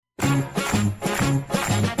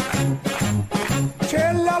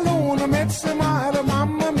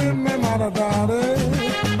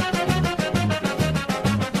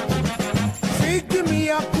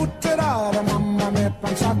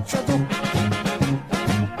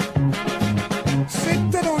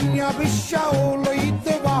biscia o lo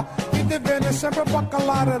ite va, ite viene sempre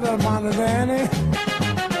baccalare del mare bene.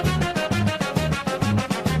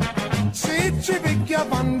 Se ci picchia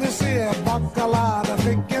quando si è baccalare,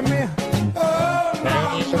 picchia me.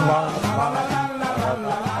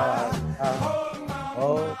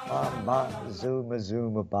 Oh mama, zuma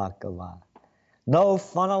zuma bacala. No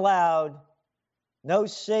fun allowed. No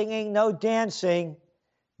singing, no dancing.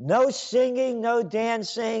 No singing, no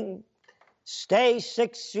dancing. Stay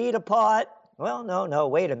 6 feet apart. Well, no,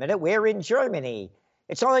 wait a minute. We're in Germany.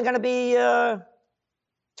 It's only going to be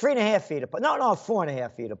 3.5 feet apart. No,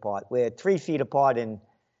 4.5 feet apart. We're 3 feet apart in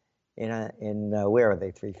where are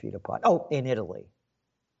they 3 feet apart? Oh, in Italy.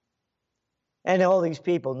 And all these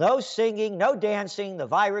people, no singing, no dancing. The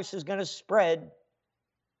virus is going to spread.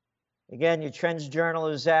 Again, your Trends Journal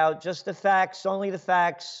is out. Just the facts, only the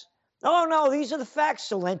facts. Oh, no, these are the facts,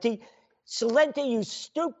 Celente. Celente, you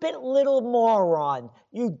stupid little moron.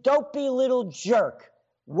 You dopey little jerk.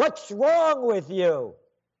 What's wrong with you?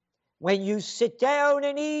 When you sit down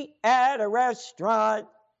and eat at a restaurant,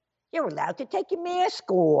 you're allowed to take your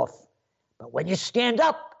mask off. But when you stand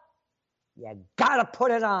up, you gotta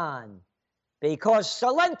put it on. Because,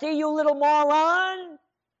 Celente, you little moron,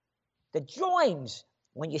 the joins,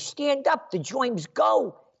 when you stand up, the joins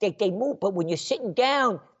go. They move, but when you're sitting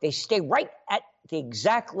down, they stay right at the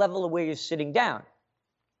exact level of where you're sitting down.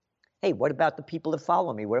 Hey, what about the people that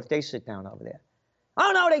follow me? What if they sit down over there?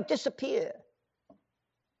 Oh, no, they disappear.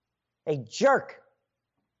 Hey, jerk.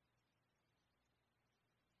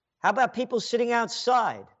 How about people sitting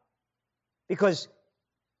outside? Because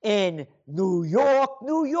in New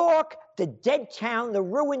York, the dead town, the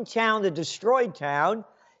ruined town, the destroyed town,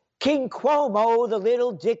 King Cuomo, the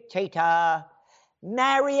little dictator,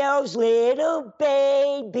 Mario's little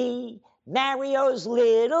baby, an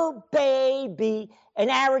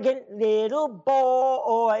arrogant little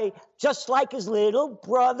boy, just like his little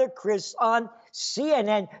brother Chris on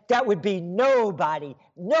CNN. That would be nobody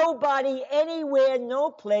anywhere,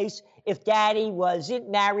 no place, if Daddy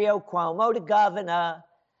wasn't Mario Cuomo, the governor.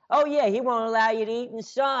 Oh, yeah, he won't allow you to eat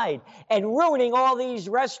inside. And ruining all these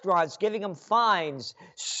restaurants, giving them fines,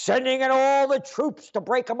 sending in all the troops to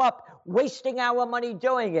break them up, wasting our money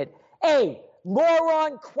doing it. Hey,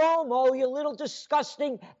 moron Cuomo, you little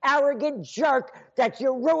disgusting, arrogant jerk, that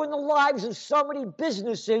you ruined the lives of so many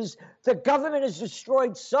businesses. The government has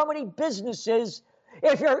destroyed so many businesses.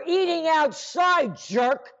 If you're eating outside,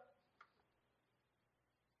 jerk,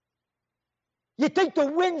 you think the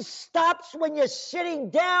wind stops when you're sitting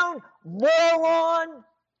down, moron?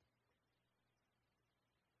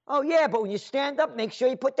 Oh, yeah, but when you stand up, make sure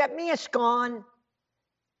you put that mask on.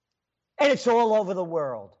 And it's all over the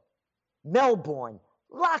world. Melbourne,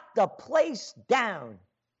 lock the place down.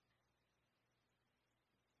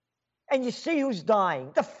 And you see who's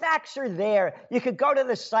dying. The facts are there. You could go to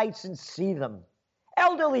the sites and see them.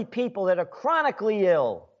 Elderly people that are chronically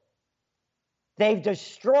ill. They've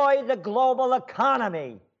destroyed the global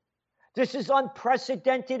economy. This is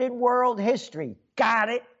unprecedented in world history. Got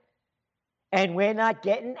it? And we're not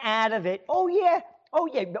getting out of it. Oh, yeah.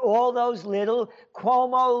 All those little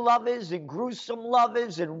Cuomo lovers and gruesome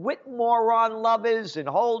lovers and Whitmoron lovers and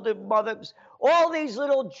Holden mothers, all these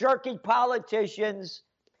little jerky politicians,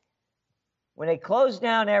 when they close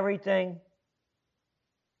down everything,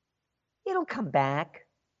 it'll come back.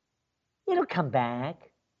 It'll come back.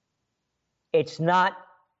 It's not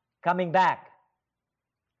coming back.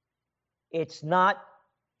 It's not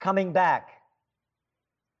coming back.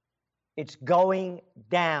 It's going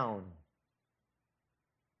down.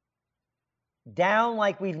 Down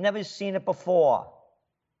like we've never seen it before.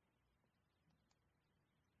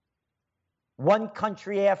 One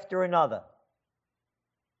country after another.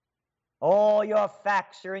 All your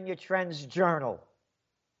facts are in your Trends Journal.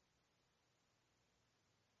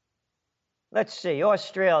 Let's see,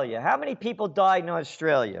 Australia. How many people died in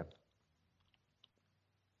Australia?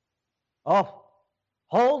 Oh,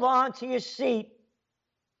 hold on to your seat.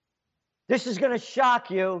 This is going to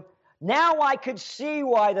shock you. Now I could see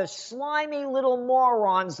why the slimy little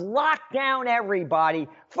morons locked down everybody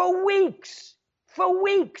for weeks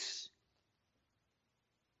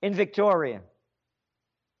in Victoria.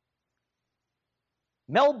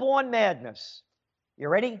 Melbourne madness. You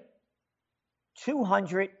ready?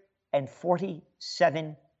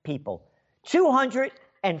 247 people.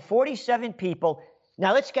 247 people.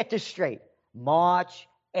 Now let's get this straight. March,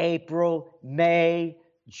 April, May,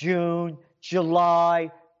 June, July,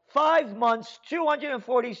 5 months,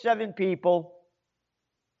 247 people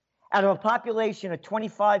out of a population of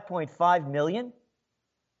 25.5 million.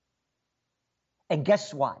 And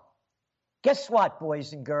guess what? Guess what,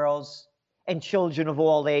 boys and girls? and children of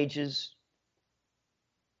all ages.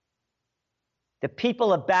 The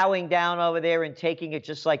people are bowing down over there and taking it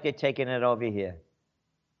just like they're taking it over here.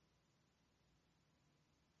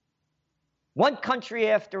 One country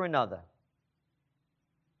after another.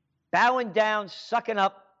 Bowing down, sucking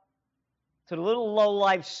up to the little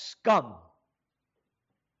low-life scum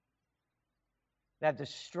that have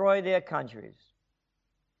destroyed their countries.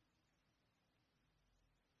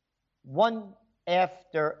 One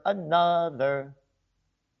after another.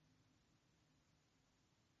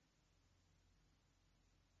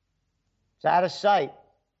 It's out of sight.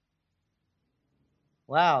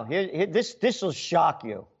 Wow, this will shock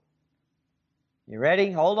you. You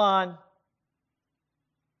ready? Hold on.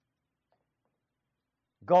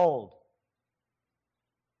 Gold.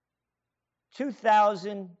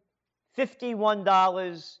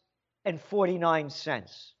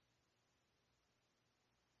 $2,051.49.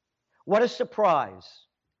 What a surprise.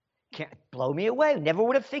 Can't blow me away. Never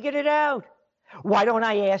would have figured it out. Why don't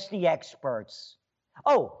I ask the experts?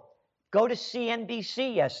 Oh, go to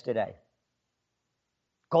CNBC yesterday.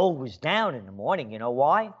 Gold was down in the morning. You know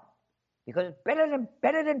why? Because it's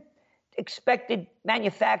better than expected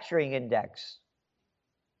manufacturing index.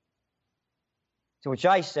 To which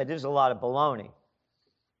I said, there's a lot of baloney.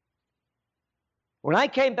 When I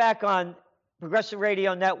came back on Progressive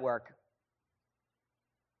Radio Network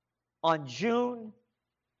on June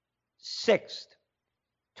 6th,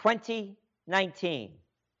 2019,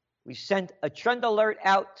 we sent a trend alert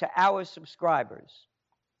out to our subscribers.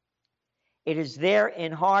 It is there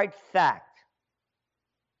in hard fact.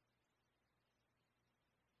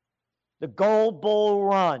 The gold bull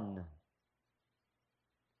run,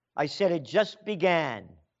 I said it just began.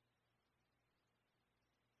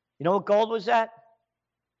 You know what gold was at?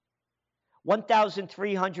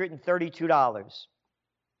 $1,332.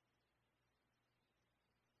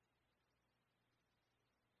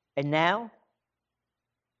 And now,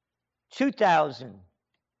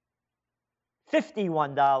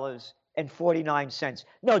 $2,051.49.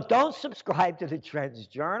 No, don't subscribe to the Trends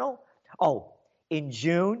Journal. Oh, in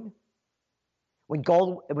June,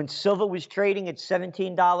 when silver was trading at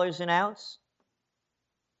 $17 an ounce,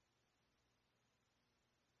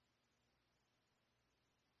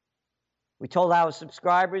 we told our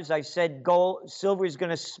subscribers, I said silver is going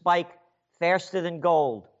to spike faster than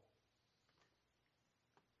gold.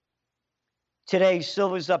 Today,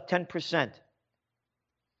 silver's up 10%.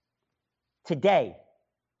 Today,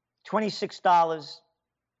 $26.21.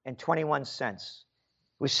 It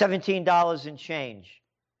was $17 and change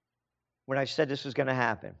when I said this was going to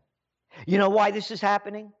happen. You know why this is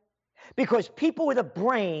happening? Because people with a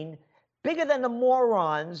brain bigger than the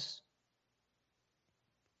morons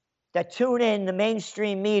that tune in the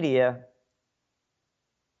mainstream media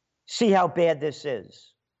see how bad this is.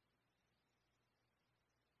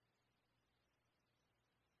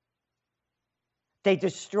 They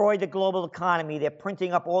destroy the global economy. They're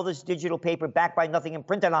printing up all this digital paper backed by nothing and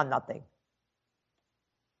printed on nothing.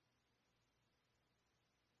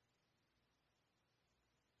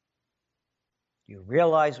 Do you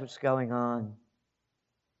realize what's going on?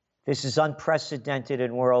 This is unprecedented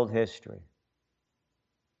in world history.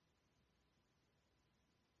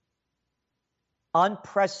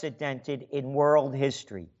 Unprecedented in world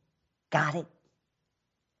history. Got it?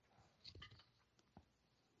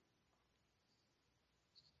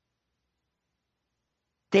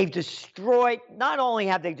 They've destroyed, not only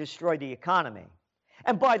have they destroyed the economy,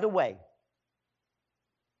 and by the way,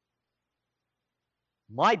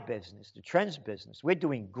 my business, the Trends business, we're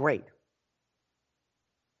doing great.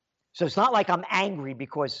 So it's not like I'm angry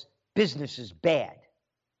because business is bad.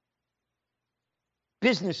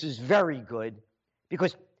 Business is very good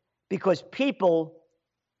because people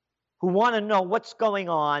who want to know what's going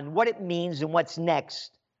on, what it means, and what's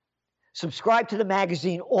next, subscribe to the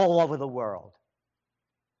magazine all over the world.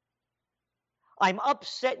 I'm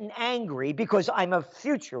upset and angry because I'm a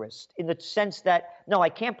futurist in the sense that, no, I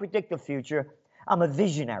can't predict the future. I'm a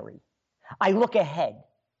visionary. I look ahead.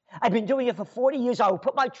 I've been doing it for 40 years. I will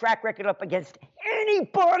put my track record up against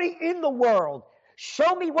anybody in the world.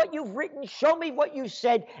 Show me what you've written, show me what you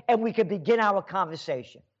said, and we can begin our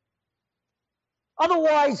conversation.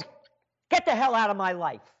 Otherwise, get the hell out of my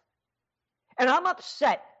life. And I'm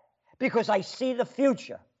upset because I see the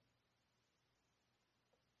future.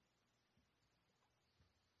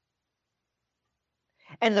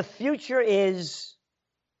 And the future is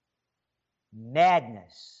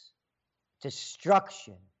madness,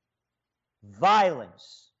 destruction,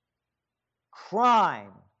 violence,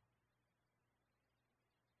 crime,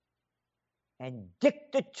 and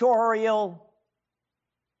dictatorial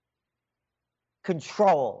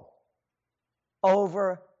control.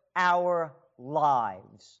 over our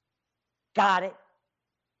lives. Got it?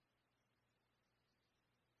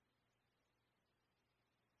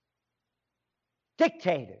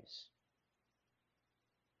 Dictators.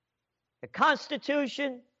 The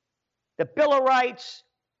Constitution, the Bill of Rights,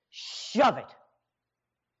 shove it.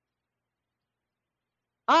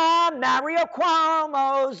 I'm Mario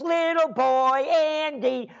Cuomo's little boy,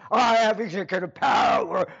 Andy. I have executive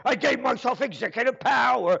power. I gave myself executive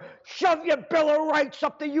power. Shove your Bill of Rights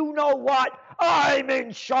up to you know what. I'm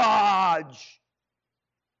in charge.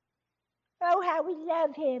 Oh, how we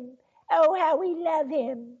love him. Oh, how we love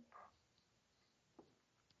him.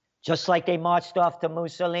 Just like they marched off to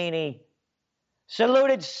Mussolini,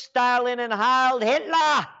 saluted Stalin and hailed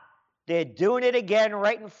Hitler. They're doing it again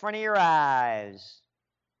right in front of your eyes.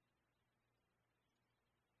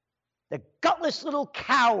 The gutless little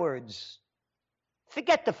cowards.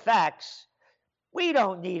 Forget the facts. We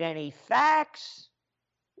don't need any facts.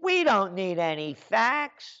 We don't need any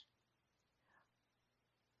facts.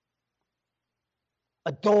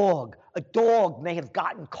 A dog may have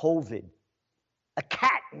gotten COVID. A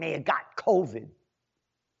cat may have got COVID.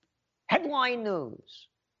 Headline news.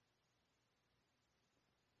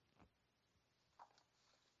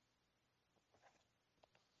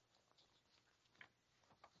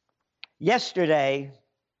 Yesterday,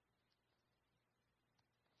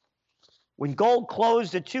 when gold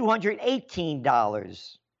closed at $218,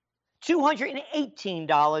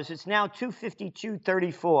 it's now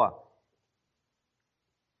 $252.34.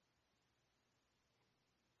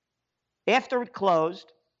 After it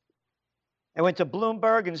closed, I went to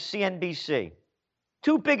Bloomberg and CNBC,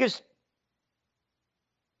 two biggest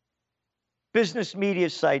business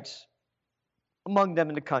media sites among them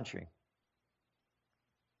in the country.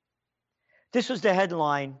 This was the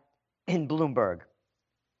headline in Bloomberg.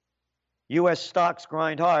 U.S. stocks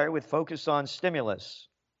grind higher with focus on stimulus.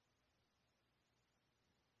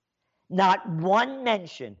 Not one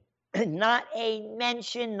mention, not a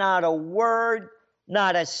mention, not a word,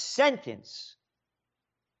 not a sentence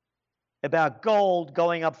about gold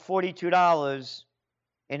going up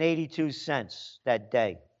 $42.82 that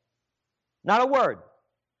day. Not a word.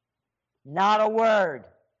 Not a word.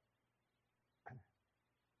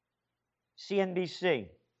 CNBC.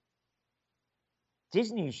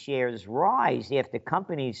 Disney shares rise after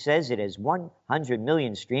company says it has 100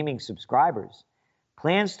 million streaming subscribers.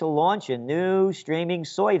 Plans to launch a new streaming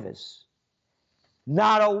service.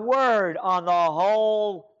 Not a word on the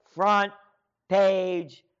whole front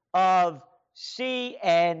page of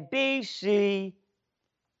CNBC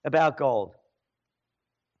about gold.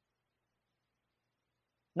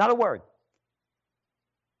 Not a word.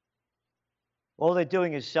 All they're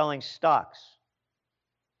doing is selling stocks.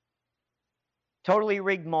 Totally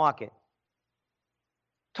rigged market.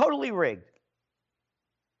 Totally rigged.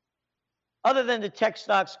 Other than the tech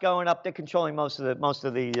stocks going up, they're controlling most of the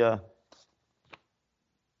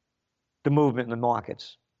movement in the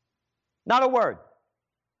markets. Not a word.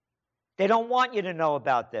 They don't want you to know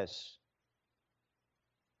about this.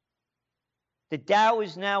 The Dow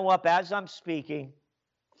is now up, as I'm speaking,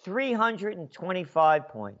 325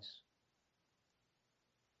 points.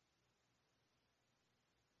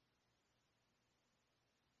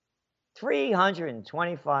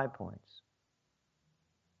 $325 points.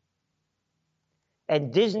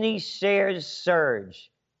 And Disney shares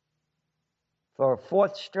surge for a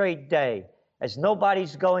fourth straight day as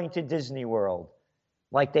nobody's going to Disney World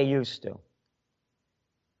like they used to.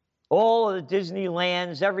 All of the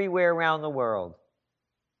Disneylands everywhere around the world.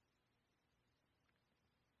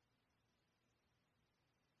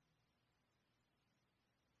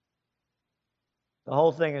 The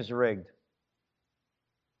whole thing is rigged.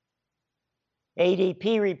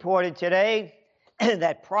 ADP reported today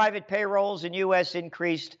that private payrolls in U.S.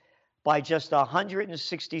 increased by just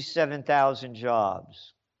 167,000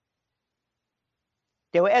 jobs.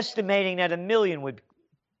 They were estimating that 1 million would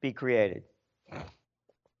be created.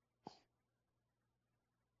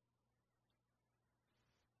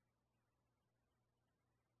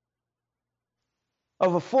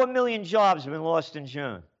 Over 4 million jobs have been lost in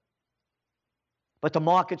June. But the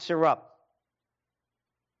markets are up.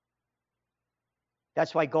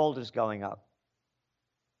 That's why gold is going up.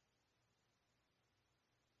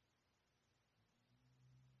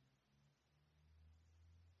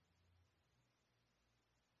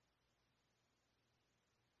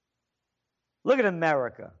 Look at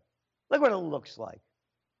America. Look what it looks like.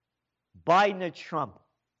 Biden or Trump.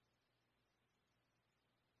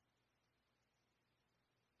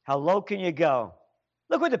 How low can you go?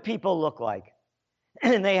 Look what the people look like.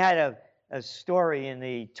 And they had a story in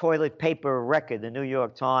the toilet paper record, the New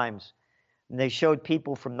York Times, And they showed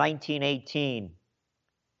people from 1918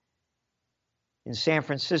 in San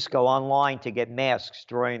Francisco online to get masks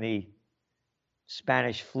during the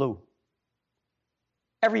Spanish flu.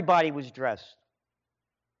 Everybody was dressed.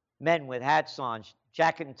 Men with hats on,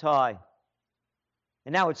 jacket and tie.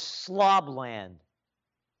 And now it's slob land.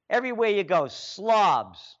 Everywhere you go,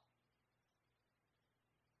 slobs.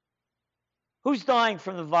 Who's dying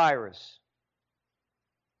from the virus?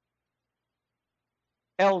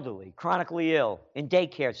 Elderly, chronically ill, in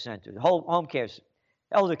daycare centers, home care,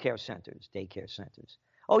 elder care centers, daycare centers.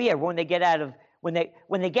 Oh yeah, when they get out of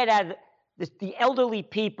the elderly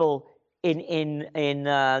people in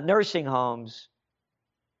nursing homes,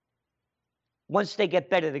 once they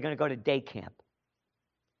get better, they're going to go to day camp.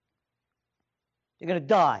 They're going to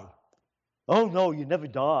die. Oh no, you never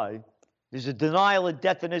die. There's a denial of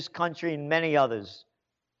death in this country and many others.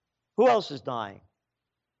 Who else is dying?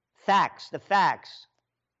 Facts, the facts.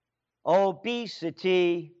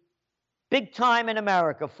 Obesity, big time in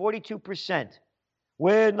America, 42%.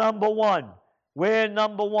 We're number one. We're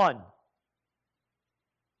number one.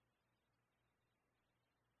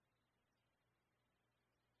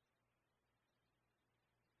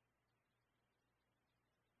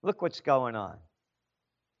 Look what's going on.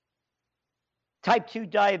 Type 2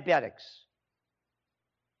 diabetics.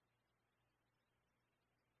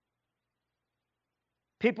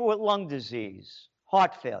 People with lung disease,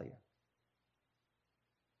 heart failure.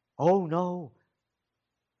 Oh no,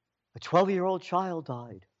 a 12-year-old child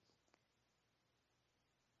died.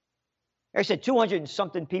 I said 200 and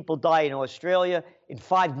something people died in Australia in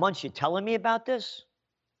 5 months. You're telling me about this?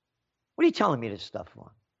 What are you telling me this stuff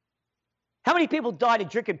for? How many people died of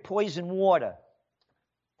drinking poison water?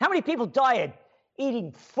 How many people died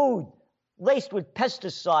eating food laced with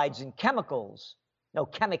pesticides and chemicals? No,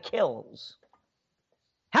 chemicals.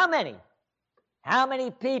 How many? How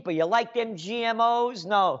many people? You like them GMOs?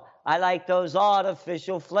 No, I like those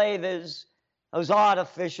artificial flavors, those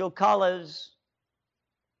artificial colors.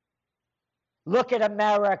 Look at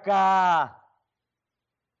America.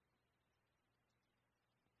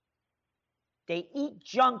 They eat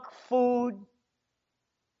junk food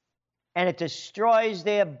and it destroys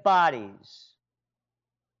their bodies.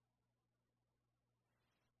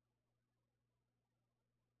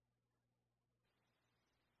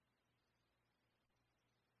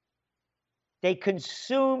 They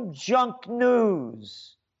consume junk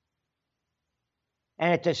news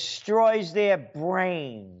and it destroys their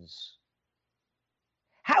brains.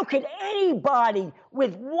 How could anybody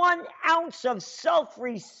with 1 ounce of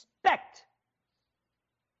self-respect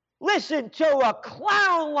listen to a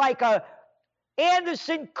clown like a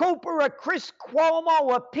Anderson Cooper, a Chris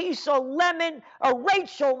Cuomo, a piece of lemon, a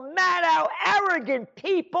Rachel Maddow, arrogant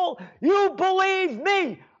people? You believe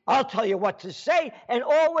me? I'll tell you what to say, and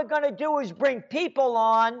all we're going to do is bring people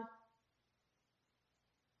on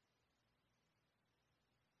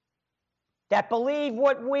that believe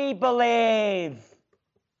what we believe.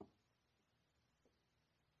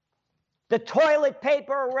 The toilet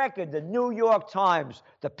paper record, the New York Times,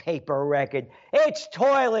 the paper record. It's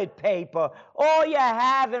toilet paper. All you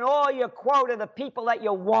have and all you quote are the people that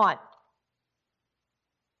you want.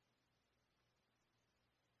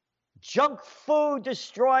 Junk food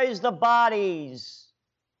destroys the bodies.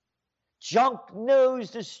 Junk news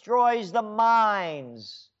destroys the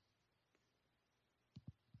minds.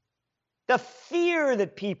 The fear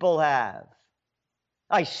that people have.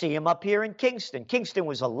 I see him up here in Kingston. Kingston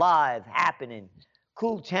was alive, happening,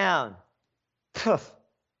 cool town. Poof.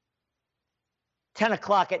 10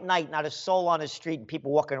 o'clock at night, not a soul on the street, and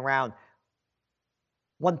people walking around.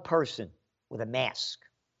 One person with a mask.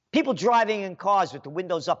 People driving in cars with the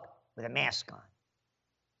windows up with a mask on.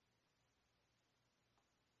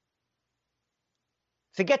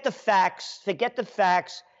 Forget the facts. Forget the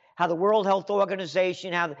facts. How the World Health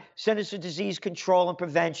Organization, how the Centers for Disease Control and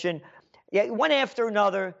Prevention, one after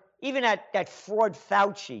another, even that fraud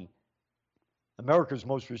Fauci, America's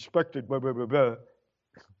most respected, blah, blah, blah,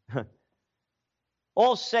 blah.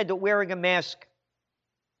 All said that wearing a mask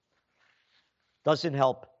doesn't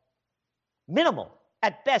help. Minimal.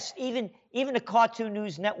 At best, even the Cartoon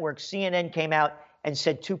News Network, CNN, came out and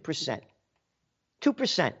said 2%.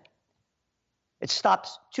 2%. It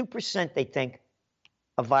stops 2%, they think,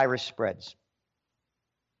 of virus spreads.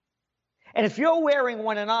 And if you're wearing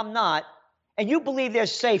one and I'm not, and you believe they're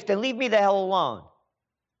safe, then leave me the hell alone.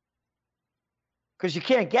 Because you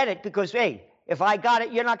can't get it because, hey, if I got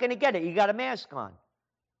it, you're not going to get it. You got a mask on.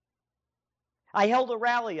 I held a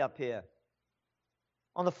rally up here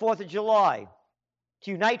on the 4th of July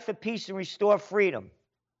to unite for peace and restore freedom.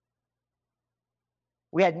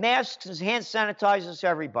 We had masks and hand sanitizers for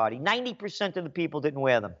everybody. 90% of the people didn't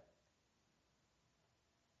wear them.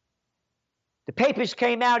 The papers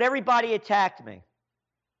came out, everybody attacked me.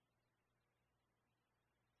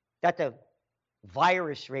 That the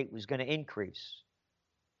virus rate was going to increase.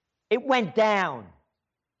 It went down.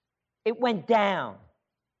 It went down.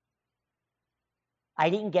 I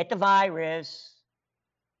didn't get the virus.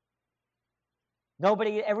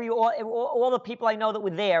 Nobody, all the people I know that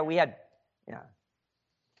were there, we had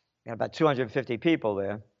about 250 people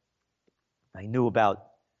there. I knew about,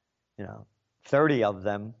 30 of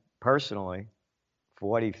them personally,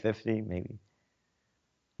 40, 50 maybe.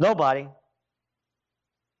 Nobody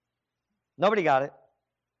got it.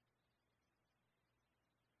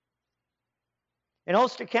 In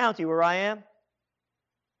Ulster County, where I am,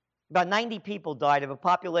 about 90 people died of a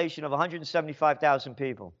population of 175,000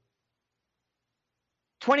 people.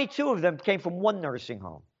 22 of them came from one nursing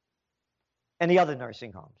home and the other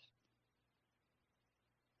nursing homes.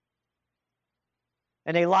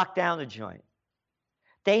 And they locked down the joint.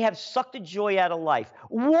 They have sucked the joy out of life.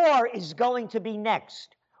 War is going to be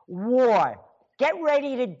next. War. Get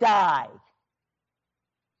ready to die.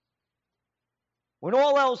 When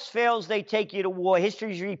all else fails, they take you to war.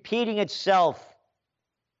 History is repeating itself.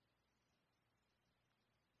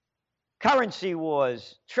 Currency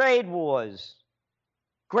wars, trade wars,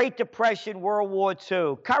 Great Depression, World War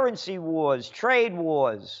II, currency wars, trade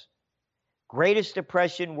wars, Greatest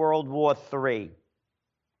Depression, World War III.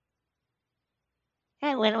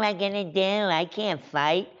 Hey, what am I going to do? I can't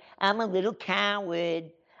fight. I'm a little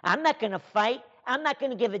coward. I'm not going to fight. I'm not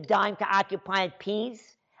going to give a dime to Occupy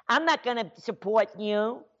Peace. I'm not going to support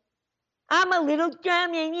you. I'm a little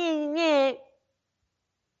dummy.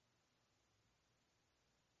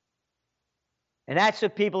 And that's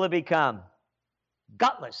what people have become.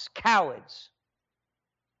 Gutless cowards.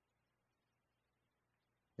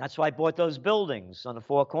 That's why I bought those buildings on the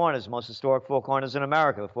Four Corners, most historic Four Corners in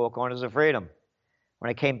America, the Four Corners of Freedom, when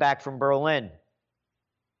I came back from Berlin.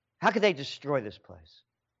 How could they destroy this place?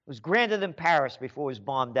 It was grander than Paris before it was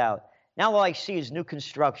bombed out. Now all I see is new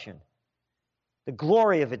construction. The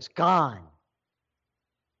glory of it's gone.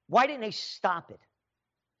 Why didn't they stop it?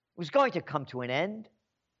 It was going to come to an end.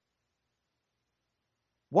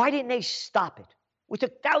 Why didn't they stop it? It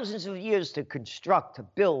took thousands of years to construct, to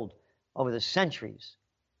build over the centuries.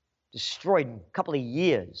 Destroyed in a couple of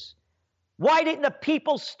years. Why didn't the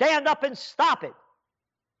people stand up and stop it?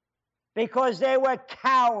 Because they were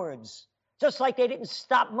cowards. Just like they didn't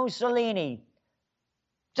stop Mussolini.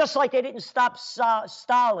 Just like they didn't stop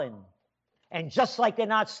Stalin. And just like they're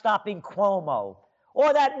not stopping Cuomo.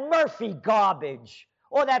 Or that Murphy garbage.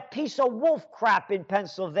 Or that piece of wolf crap in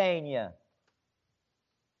Pennsylvania.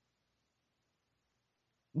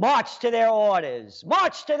 March to their orders.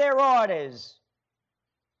 March to their orders.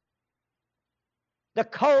 The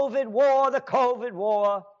COVID war, the COVID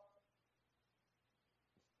war.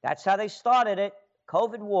 That's how they started it.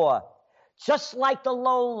 COVID war. Just like the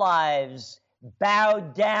lowlives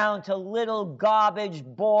bowed down to little garbage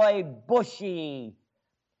boy Bushy.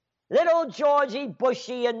 Little Georgie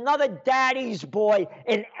Bushy, another daddy's boy,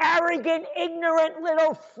 an arrogant, ignorant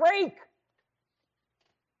little freak.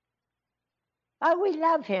 Oh, we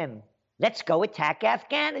love him. Let's go attack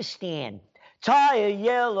Afghanistan. Tie a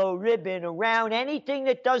yellow ribbon around anything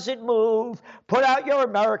that doesn't move. Put out your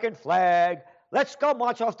American flag. Let's go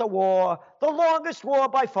march off to war. The longest war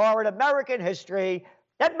by far in American history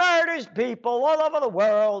that murders people all over the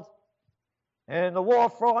world. In the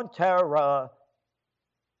war on terror,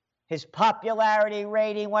 his popularity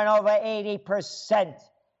rating went over 80%.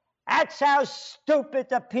 That's how stupid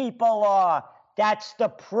the people are. That's the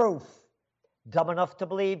proof. Dumb enough to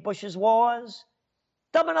believe Bush's wars?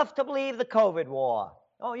 Dumb enough to believe the COVID war?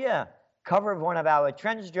 Oh, yeah. Cover of one of our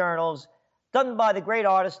Trends journals, done by the great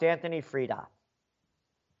artist Anthony Frida.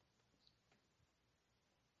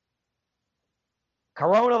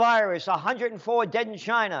 Coronavirus, 104 dead in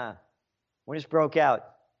China when this broke out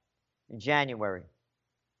in January.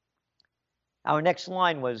 Our next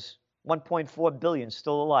line was 1.4 billion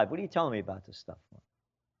still alive. What are you telling me about this stuff?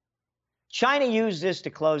 China used this to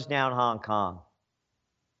close down Hong Kong.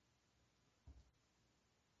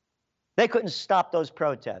 They couldn't stop those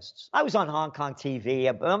protests. I was on Hong Kong TV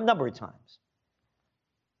a number of times.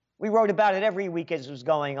 We wrote about it every week as it was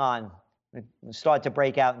going on. It started to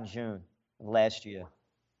break out in June of last year.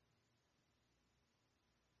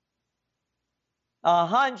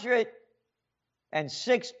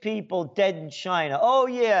 106 people dead in China. Oh,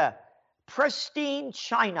 yeah. Pristine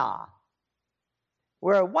China,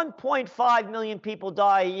 where 1.5 million people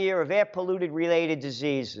die a year of air-polluted related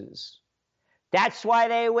diseases. That's why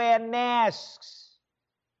they wear masks.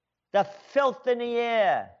 The filth in the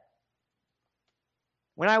air.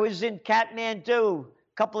 When I was in Kathmandu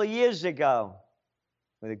a couple of years ago,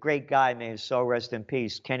 with a great guy, may his soul rest in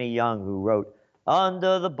peace, Kenny Young, who wrote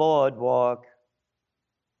Under the Boardwalk.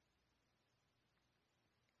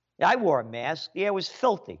 Yeah, I wore a mask. The air was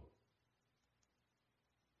filthy.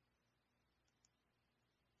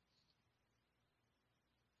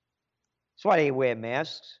 That's why they wear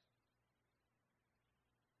masks.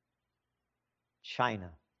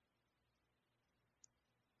 China.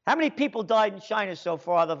 How many people died in China so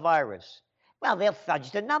far of the virus? Well, they'll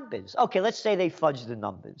fudge the numbers. Okay, let's say they fudge the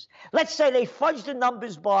numbers. Let's say they fudge the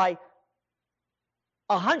numbers by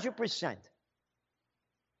 100%.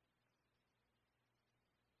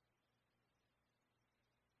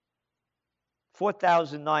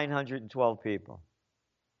 $4,912 people.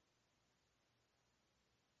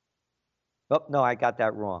 Oh, no, I got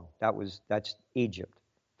that wrong. That's Egypt.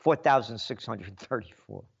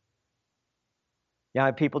 4,634. You know how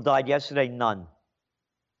many people died yesterday? None.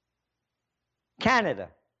 Canada.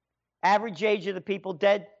 Average age of the people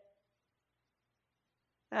dead?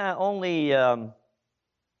 Only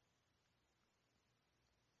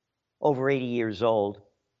over 80 years old.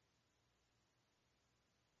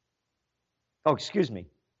 Oh, excuse me.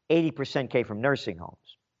 80% came from nursing homes.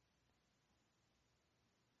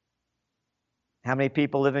 How many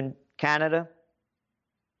people live in Canada?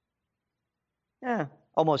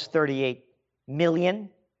 Almost 38 million.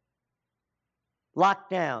 Locked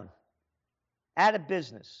down. Out of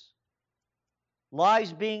business.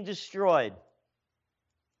 Lives being destroyed.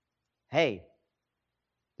 Hey,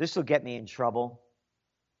 this will get me in trouble.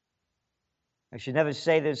 I should never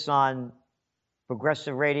say this on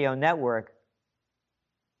Progressive Radio Network.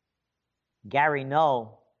 Gary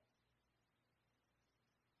Null.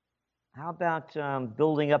 How about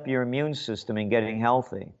building up your immune system and getting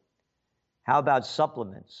healthy? How about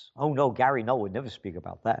supplements? Oh, no, Gary Null would never speak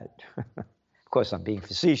about that. Of course, I'm being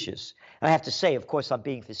facetious. And I have to say, of course, I'm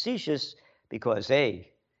being facetious because,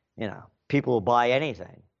 hey, people will buy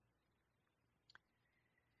anything.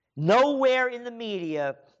 Nowhere in the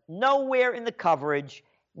media, nowhere in the coverage,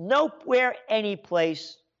 nowhere any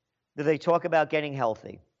place do they talk about getting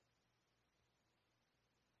healthy.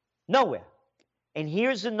 Nowhere. And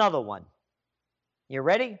here's another one. You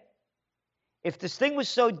ready? If this thing was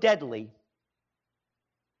so deadly,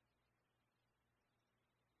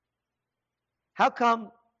 how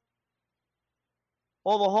come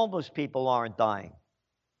all the homeless people aren't dying?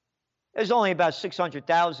 There's only about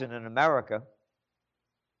 600,000 in America.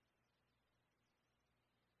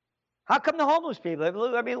 How come the homeless people?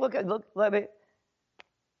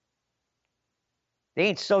 They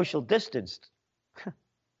ain't social distanced.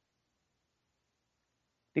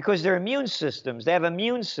 Because their immune systems, they have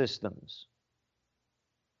immune systems.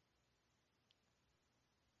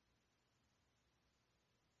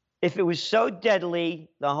 If it was so deadly,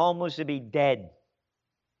 the homeless would be dead.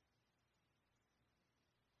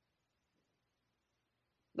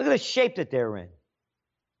 Look at the shape that they're in.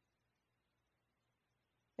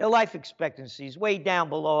 Their life expectancy is way down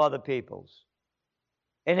below other people's.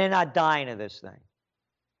 And they're not dying of this thing.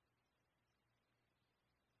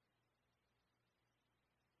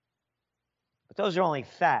 But those are only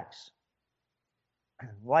facts.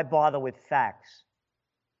 Why bother with facts?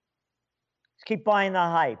 Just keep buying the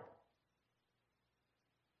hype.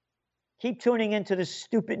 Keep tuning into the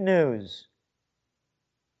stupid news.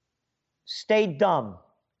 Stay dumb.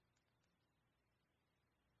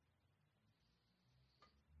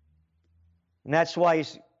 And that's why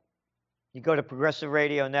you go to Progressive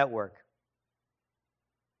Radio Network.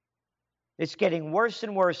 It's getting worse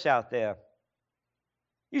and worse out there.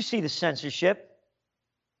 You see the censorship.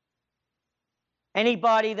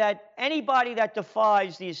 Anybody that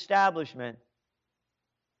defies the establishment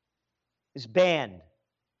is banned,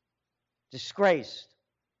 disgraced,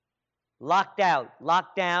 locked out,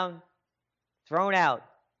 locked down, thrown out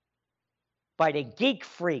by the geek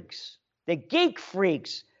freaks, the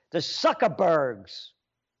Zuckerbergs,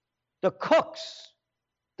 the Cooks,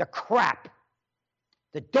 the crap,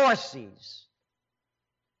 the Dorseys,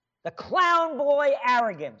 the clown boy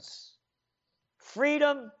arrogance.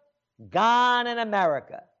 Freedom gone in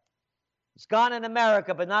America. It's gone in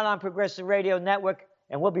America, but not on Progressive Radio Network,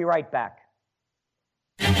 and we'll be right back.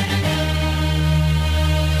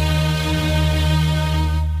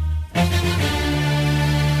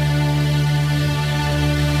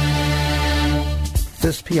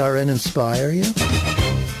 Does PRN inspire you?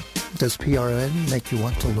 Does PRN make you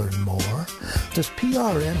want to learn more? Does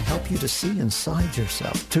PRN help you to see inside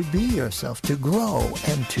yourself, to be yourself, to grow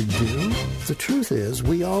and to do? The truth is,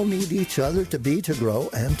 we all need each other to be, to grow,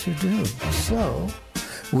 and to do. So,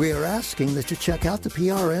 We're asking that you check out the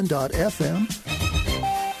PRN.FM.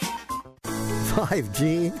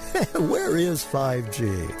 5G? Where is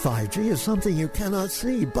 5G? 5G is something you cannot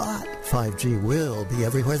see, but 5G will be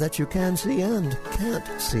everywhere that you can see and can't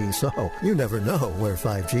see. So you never know where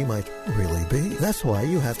 5G might really be. That's why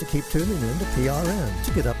you have to keep tuning in to PRN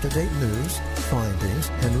to get up-to-date news, findings,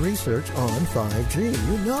 and research on 5G.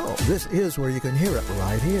 You know, this is where you can hear it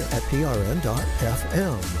right here at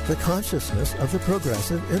PRN.FM. The consciousness of the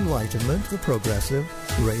progressive enlightenment, the Progressive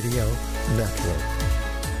Radio Network.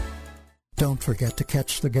 Don't forget to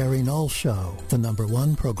catch the Gary Null Show, the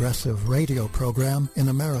 #1 progressive radio program in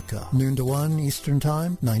America. Noon to 1 Eastern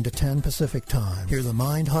Time, 9 to 10 Pacific Time. Hear the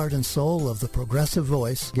mind, heart, and soul of the progressive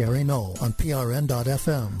voice, Gary Null, on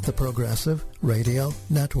PRN.FM, the Progressive Radio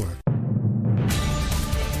Network.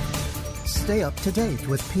 Stay up to date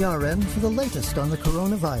with PRN for the latest on the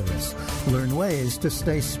coronavirus. Learn ways to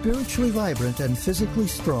stay spiritually vibrant and physically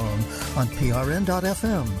strong on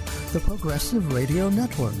PRN.FM, the Progressive Radio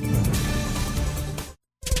Network.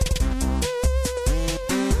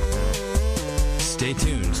 Stay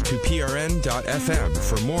tuned to PRN.FM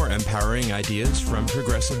for more empowering ideas from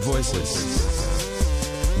Progressive Voices.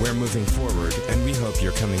 We're moving forward, and we hope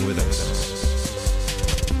you're coming with us.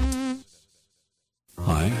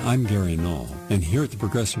 Hi, I'm Gary Null, and here at the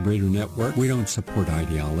Progressive Radio Network, we don't support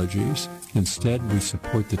ideologies. Instead, we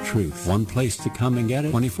support the truth. One place to come and get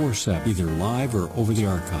it, 24/7, either live or over the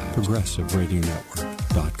archive.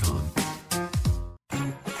 ProgressiveRadioNetwork.com.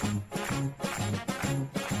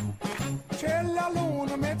 C'è la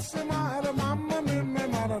luna, mezza mare, mamma mia, mi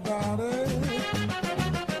maradare.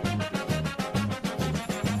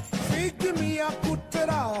 Figli mia,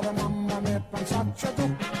 cutterare, mamma mia, pensaccia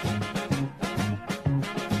tu.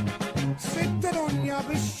 Sitte d'ogna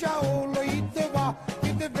pisciaolo, ite va,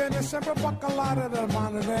 ite viene sempre baccalare del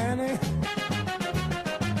mare bene.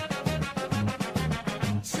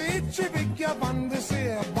 Se ci picchia quando si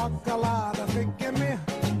è baccalare, picchia me.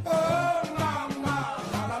 Oh, mamma,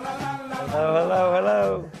 la la la la la. Hello, hello,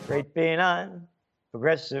 hello. Great being on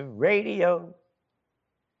Progressive Radio.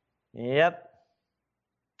 Yep.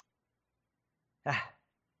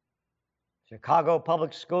 Chicago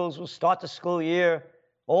Public Schools will start the school year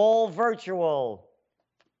all virtual.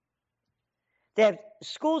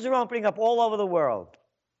 Schools are opening up all over the world.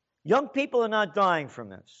 Young people are not dying from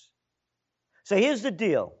this. So here's the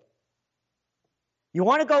deal. You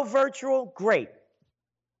want to go virtual? Great.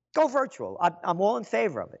 Go virtual. I'm all in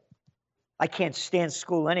favor of it. I can't stand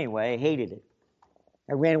school anyway. I hated it.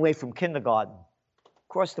 I ran away from kindergarten.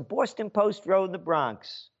 Across the Boston Post Road in the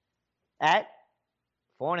Bronx at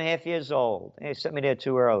 4.5 years old. They sent me there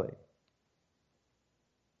too early.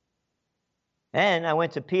 And I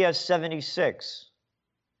went to PS 76.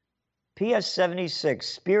 PS 76,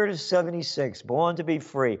 Spirit of 76, Born to be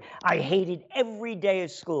Free. I hated every day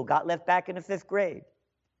of school. Got left back in the 5th grade.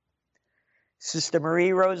 Sister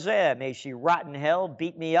Marie Rosaire, may she rot in hell,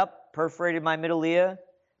 beat me up, perforated my middle ear,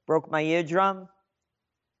 broke my eardrum.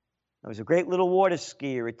 I was a great little water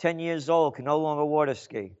skier at 10 years old, could no longer water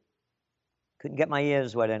ski. Couldn't get my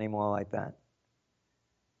ears wet anymore like that.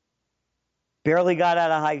 Barely got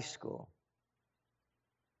out of high school.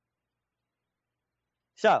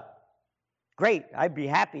 So, great, I'd be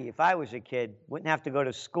happy if I was a kid, wouldn't have to go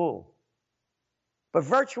to school. But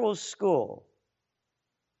virtual school,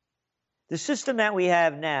 the system that we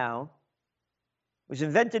have now was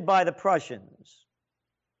invented by the Prussians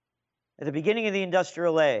at the beginning of the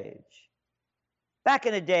industrial age. Back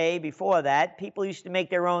in the day, before that, people used to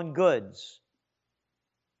make their own goods.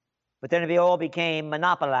 But then it all became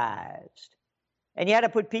monopolized. And you had to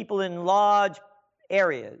put people in large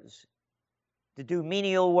areas to do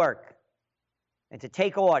menial work and to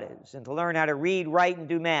take orders and to learn how to read, write, and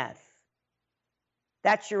do math.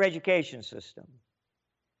 That's your education system.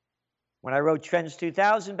 When I wrote Trends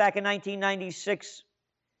 2000 back in 1996,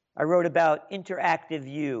 I wrote about Interactive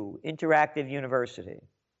U, Interactive University.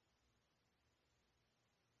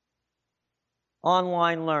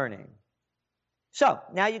 Online learning. So,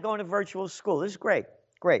 now you're going to virtual school. This is great,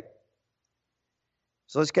 great.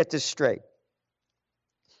 So let's get this straight.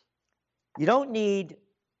 You don't need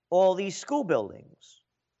all these school buildings.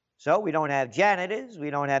 So we don't have janitors, we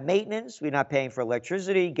don't have maintenance, we're not paying for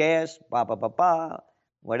electricity, gas, blah, blah, blah, blah,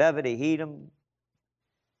 whatever to heat them,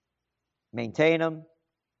 maintain them.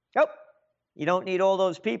 Nope. You don't need all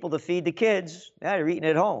those people to feed the kids. Yeah, they're eating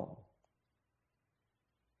at home.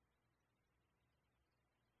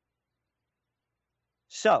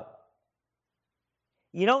 So,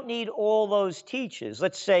 you don't need all those teachers.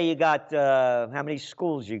 Let's say you got, how many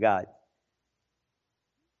schools you got?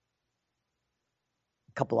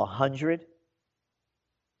 A couple of hundred.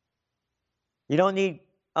 You don't need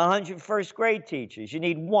 100 first grade teachers. You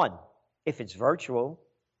need one if it's virtual.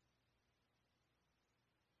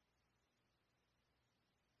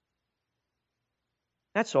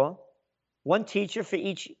 That's all. One teacher for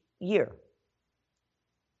each year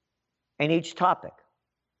and each topic.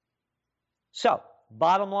 So,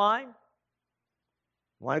 bottom line,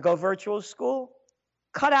 want to go virtual school?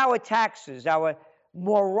 Cut our taxes, our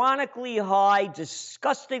moronically high,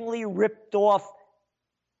 disgustingly ripped off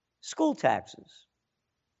school taxes.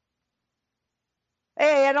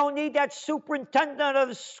 Hey, I don't need that superintendent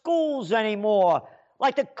of schools anymore.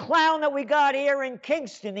 Like the clown that we got here in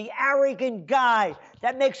Kingston, the arrogant guy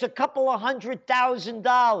that makes a couple of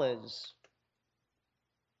 $100,000.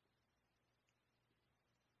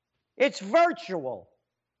 It's virtual.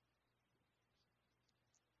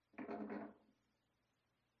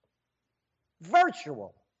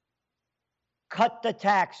 Virtual. Cut the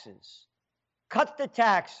taxes. Cut the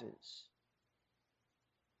taxes.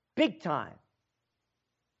 Big time.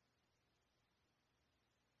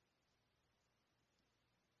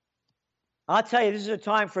 I'll tell you, this is a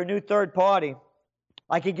time for a new third party.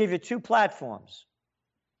 I could give you two platforms.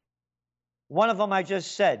 One of them I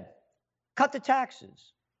just said, cut the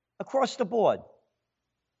taxes across the board.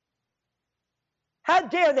 How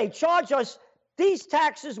dare they charge us these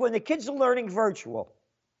taxes when the kids are learning virtual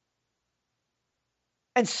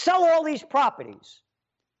and sell all these properties?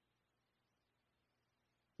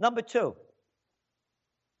 Number two,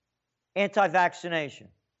 anti-vaccination.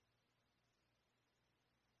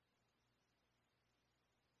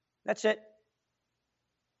 That's it.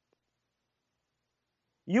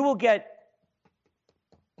 You will get,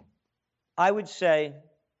 I would say,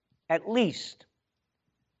 at least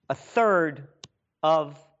a third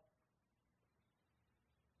of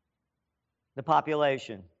the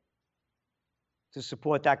population to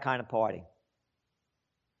support that kind of party.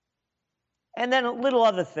 And then little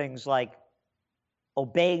other things like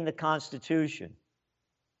obeying the Constitution,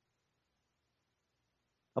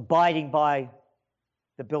 abiding by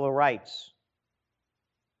the Bill of Rights,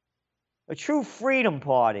 a true freedom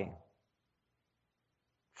party,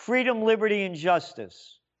 freedom, liberty, and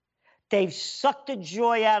justice. They've sucked the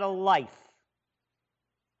joy out of life.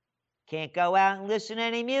 Can't go out and listen to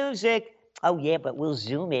any music. Oh yeah, but we'll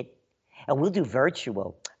Zoom it and we'll do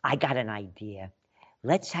virtual. I got an idea.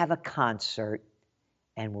 Let's have a concert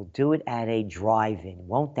and we'll do it at a drive-in.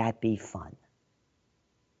 Won't that be fun?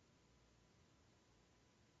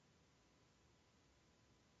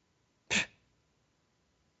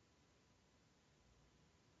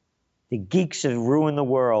 The geeks have ruined the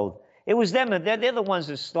world. It was them. They're the ones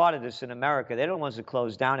that started this in America. They're the ones that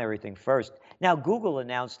closed down everything first. Now, Google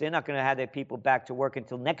announced they're not going to have their people back to work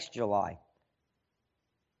until next July.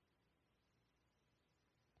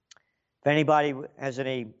 If anybody has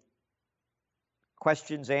any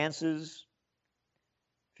questions, answers,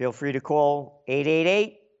 feel free to call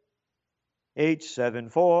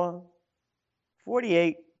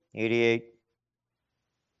 888-874-4888.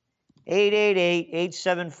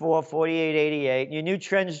 888-874-4888. Your New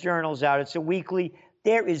Trends Journal's out. It's a weekly.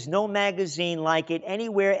 There is no magazine like it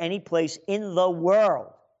anywhere, any place in the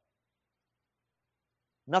world.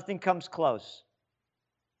 Nothing comes close.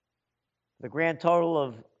 The grand total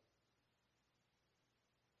of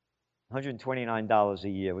 $129 a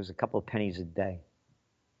year. It was a couple of pennies a day.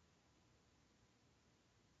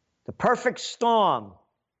 The Perfect Storm.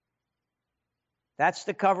 That's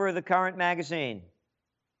the cover of the current magazine,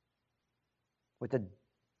 with the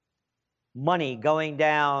money going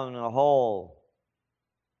down a hole,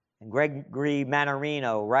 and Gregory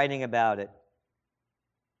Mannarino writing about it.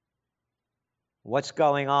 What's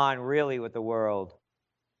going on really with the world?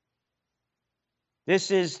 This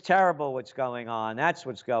is terrible what's going on. That's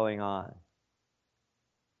what's going on.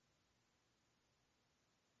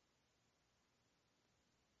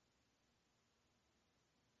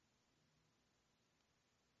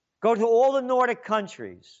 Go to all the Nordic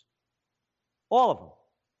countries. All of them.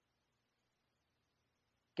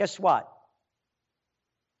 Guess what?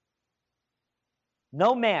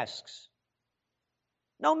 No masks.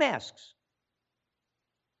 No masks.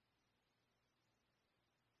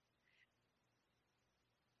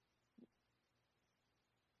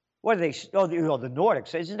 What are they? Oh, the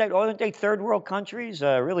Nordics. Aren't they third world countries?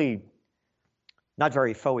 Really not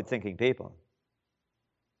very forward-thinking people.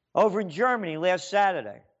 Over in Germany last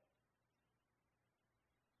Saturday,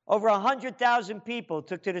 over 100,000 people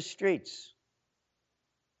took to the streets.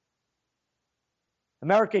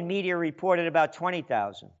 American media reported about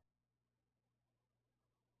 20,000.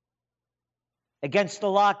 Against the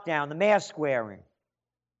lockdown, the mask wearing.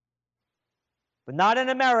 But not in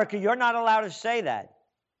America. You're not allowed to say that.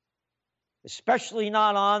 especially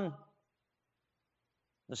not on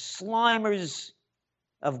the slimers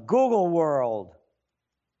of Google World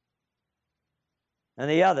and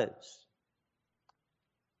the others.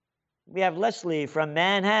 We have Leslie from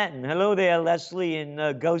Manhattan. Hello there, Leslie,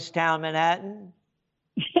 in Ghost Town, Manhattan.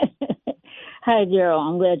 Hi, Gerald.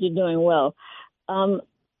 I'm glad you're doing well.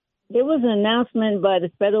 There was an announcement by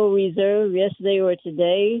the Federal Reserve yesterday or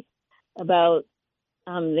today about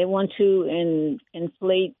they want to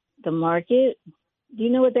inflate the market. Do you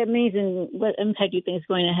know what that means and what impact you think it's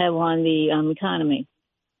going to have on the economy?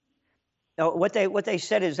 No, what they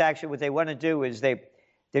said is actually what they want to do is they're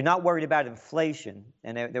not worried about inflation,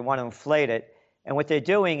 and they want to inflate it. And what they're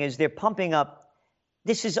doing is they're pumping up.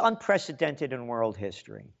 This is unprecedented in world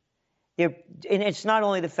history. And it's not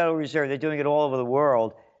only the Federal Reserve, they're doing it all over the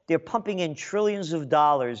world. They're pumping in trillions of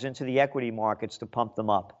dollars into the equity markets to pump them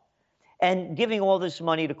up and giving all this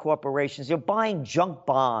money to corporations. They're buying junk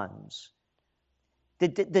bonds. The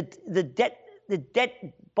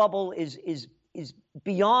debt bubble is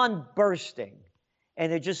beyond bursting,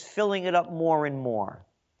 and they're just filling it up more and more.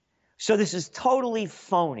 So this is totally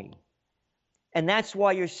phony. And that's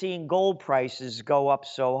why you're seeing gold prices go up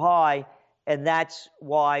so high. And that's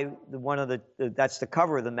why that's the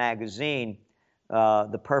cover of the magazine,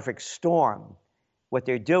 The Perfect Storm. What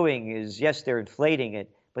they're doing is, yes, they're inflating it,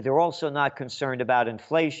 but they're also not concerned about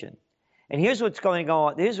inflation. And here's what's going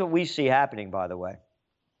on. Here's what we see happening, by the way.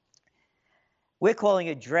 We're calling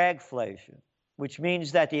it dragflation, which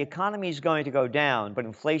means that the economy is going to go down, but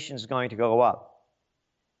inflation is going to go up.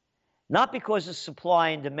 Not because of supply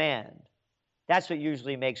and demand. That's what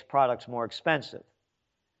usually makes products more expensive.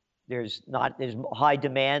 There's high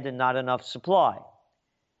demand and not enough supply.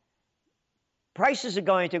 Prices are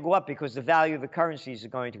going to go up because the value of the currencies are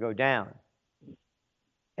going to go down.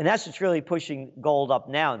 And that's what's really pushing gold up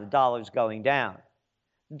now. The dollar's going down.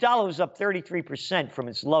 The dollar was up 33% from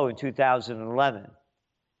its low in 2011.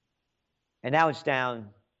 And now it's down,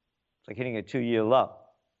 it's like hitting a 2-year low.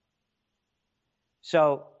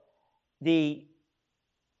 So the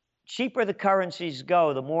cheaper the currencies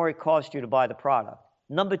go, the more it costs you to buy the product.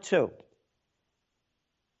 Number two,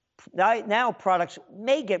 now products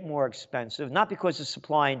may get more expensive, not because of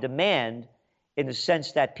supply and demand in the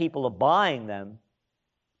sense that people are buying them,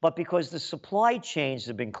 but because the supply chains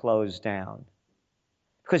have been closed down,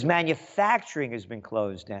 because manufacturing has been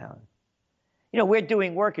closed down. You know, we're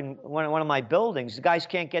doing work in one of my buildings. The guys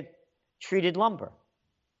can't get treated lumber.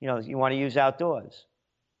 You know, you want to use outdoors.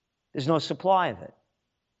 There's no supply of it.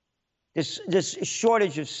 There's a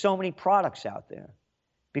shortage of so many products out there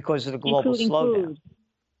because of the global slowdown. Food.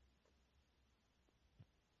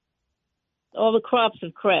 All the crops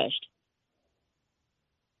have crashed.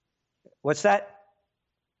 What's that?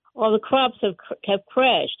 All the crops have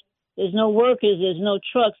crashed. There's no workers, there's no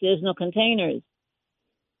trucks, there's no containers.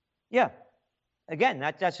 Yeah. Again,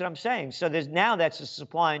 that's what I'm saying. So that's a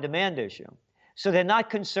supply and demand issue. So they're not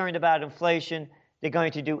concerned about inflation. They're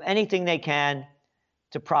going to do anything they can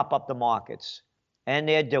to prop up the markets. And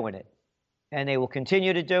they're doing it. And they will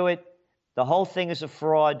continue to do it. The whole thing is a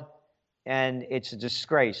fraud, and it's a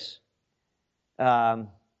disgrace. Pretty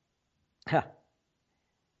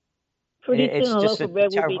it's soon, just a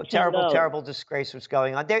terrible disgrace what's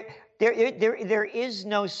going on. There is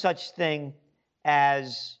no such thing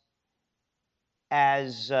as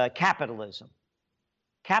capitalism.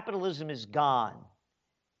 Capitalism is gone.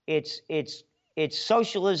 It's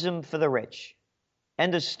socialism for the rich.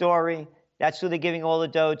 End of story. That's who they're giving all the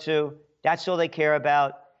dough to. That's all they care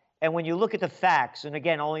about. And when you look at the facts, and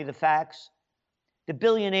again, only the facts, the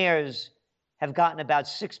billionaires have gotten about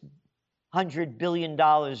 $600 billion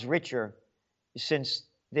richer since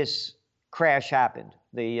this crash happened,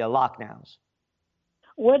 the lockdowns.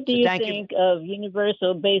 What do you think of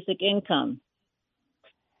universal basic income?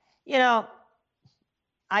 You know,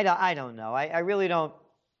 I don't know. I really don't.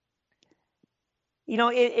 You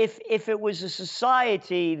know, if it was a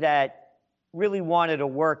society that really wanted to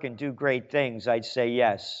work and do great things, I'd say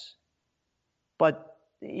yes. But,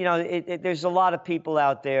 you know, there's a lot of people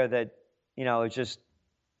out there that, you know, it's just,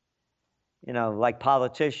 you know, like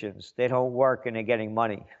politicians. They don't work and they're getting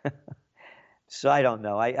money. So I don't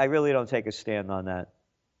know. I really don't take a stand on that.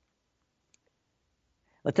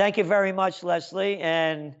 Well, thank you very much, Leslie.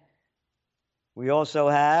 And we also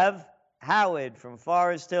have Howard from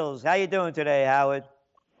Forest Hills. How you doing today, Howard?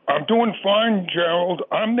 I'm doing fine, Gerald.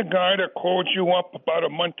 I'm the guy that called you up about a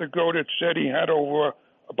month ago that said he had over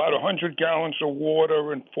about 100 gallons of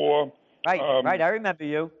water and 4... Right, I remember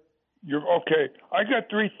you. You're okay. I got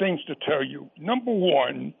 3 things to tell you. Number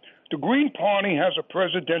one, the Green Party has a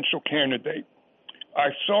presidential candidate. I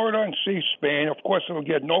saw it on C-SPAN. Of course, it will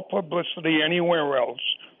get no publicity anywhere else.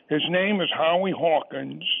 His name is Howie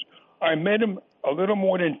Hawkins. I met him a little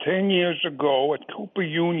more than 10 years ago at Cooper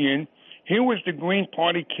Union. He was the Green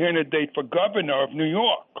Party candidate for governor of New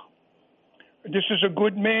York. This is a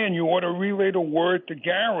good man. You ought to relay the word to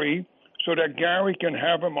Gary so that Gary can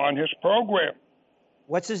have him on his program.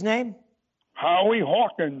 What's his name? Howie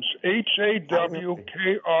Hawkins, Hawkins.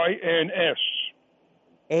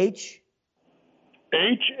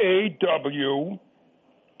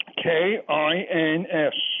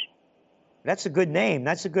 Hawkins. That's a good name.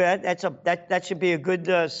 That should be a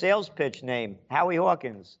good sales pitch name. Howie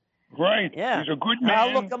Hawkins. Right. Yeah. He's a good man.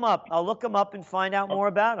 I'll look him up and find out more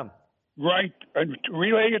about him. Right. And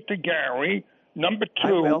relay it to Gary. Number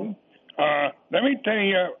two, let me tell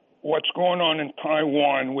you what's going on in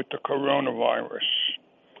Taiwan with the coronavirus.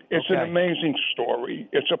 It's an amazing story.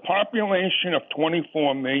 It's a population of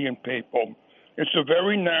 24 million people. It's a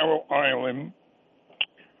very narrow island.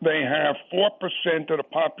 They have 4% of the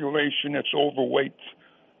population that's overweight.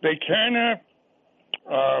 They cannot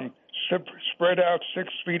spread out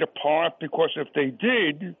 6 feet apart because if they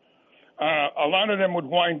did, a lot of them would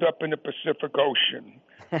wind up in the Pacific Ocean.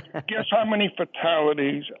 Guess how many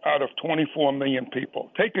fatalities out of 24 million people?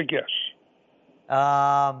 Take a guess.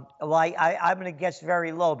 Well, I'm going to guess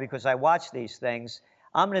very low because I watch these things.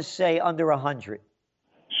 I'm going to say under 100.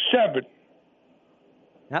 7.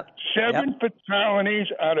 Yep. 7 fatalities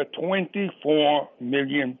out of 24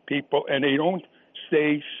 million people, and they don't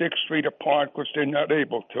stay 6 feet apart because they're not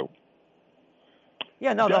able to.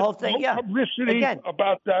 Yeah, no, the whole thing, no publicity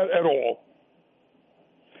about that at all.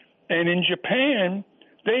 And in Japan,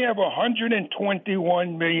 they have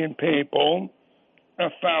 121 million people,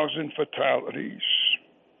 1,000 fatalities.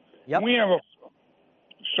 Yep.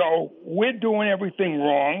 So we're doing everything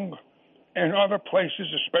wrong, and other places,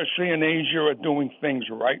 especially in Asia, are doing things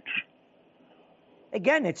right.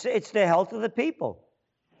 Again, it's the health of the people.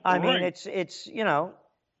 I mean, it's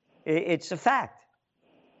a fact.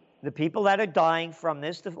 The people that are dying from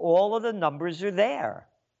this, all of the numbers are there,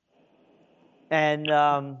 and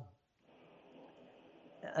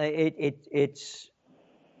it's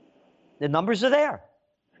the numbers are there.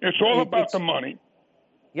 It's all about the money.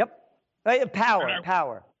 Yep,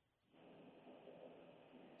 power.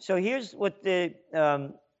 So here's what the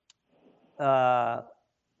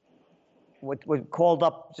what called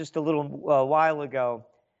up just a little while ago.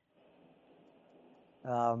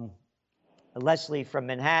 Leslie from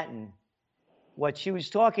Manhattan, what she was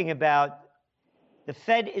talking about, the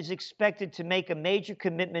Fed is expected to make a major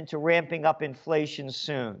commitment to ramping up inflation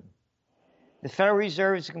soon. The Federal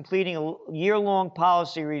Reserve is completing a year-long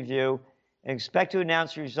policy review and expect to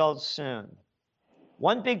announce results soon.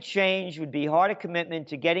 One big change would be harder commitment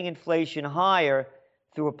to getting inflation higher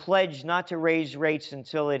through a pledge not to raise rates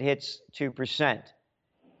until it hits 2%.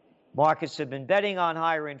 Markets have been betting on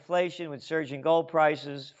higher inflation with surging gold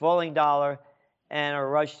prices, falling dollar, and a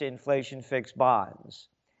rush to inflation-fixed bonds.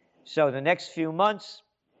 So the next few months,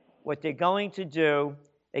 what they're going to do,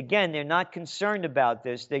 again, they're not concerned about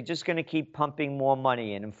this. They're just going to keep pumping more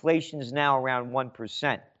money in. Inflation is now around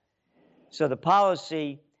 1%. So the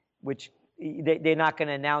policy, which they're not going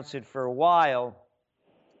to announce it for a while,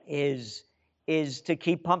 is to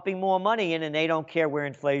keep pumping more money in, and they don't care where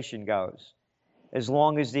inflation goes, as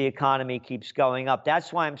long as the economy keeps going up.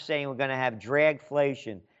 That's why I'm saying we're going to have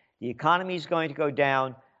dragflation. The economy is going to go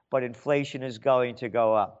down, but inflation is going to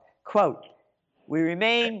go up. Quote, we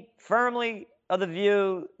remain firmly of the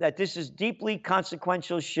view that this is deeply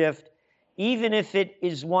consequential shift, even if it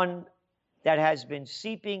is one that has been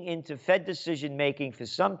seeping into Fed decision-making for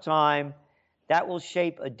some time, that will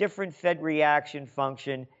shape a different Fed reaction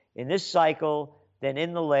function in this cycle than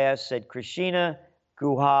in the last, said Krishna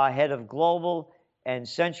Guha, head of global and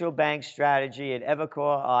central bank strategy at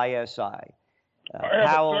Evercore ISI. I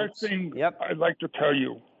have a third thing I'd like to tell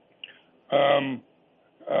you.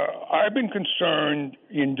 I've been concerned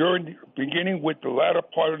beginning with the latter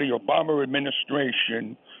part of the Obama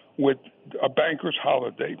administration with a banker's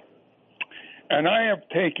holiday. And I have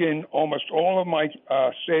taken almost all of my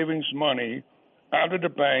savings money out of the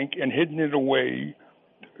bank and hidden it away.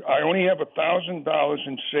 I only have $1,000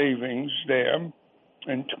 in savings there,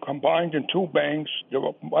 and combined in 2 banks.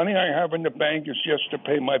 The money I have in the bank is just to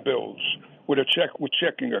pay my bills with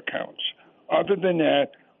checking accounts. Other than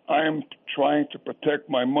that, I am trying to protect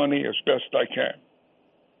my money as best I can.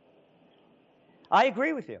 I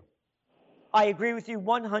agree with you. I agree with you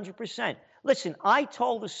 100%. Listen, I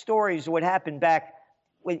told the stories of what happened back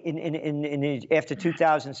after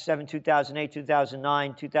 2007, 2008,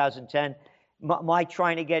 2009, 2010, my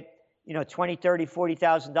trying to get you know, $20, $30,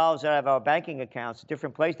 $40,000 out of our banking accounts, a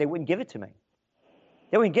different place, they wouldn't give it to me.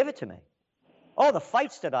 They wouldn't give it to me. Oh, the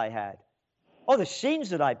fights that I had. Oh, the scenes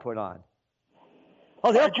that I put on.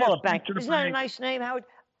 Oh, they'll call a bank. Isn't that a nice name, Howard?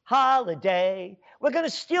 Holiday. We're going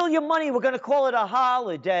to steal your money. We're going to call it a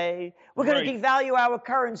holiday. We're going to devalue our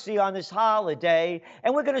currency on this holiday.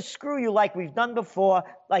 And we're going to screw you like we've done before,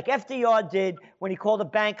 like FDR did when he called a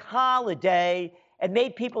bank holiday and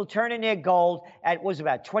made people turn in their gold at, what was it,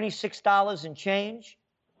 about $26 and change?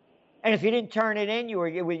 And if you didn't turn it in, it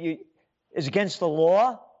was against the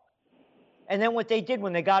law. And then what they did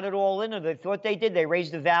when they got it all in, or they thought they did, they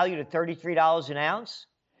raised the value to $33 an ounce.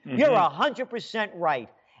 Mm-hmm. You're 100% right.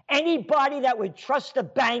 Anybody that would trust a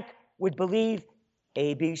bank would believe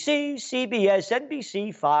ABC, CBS,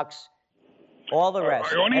 NBC, Fox, all the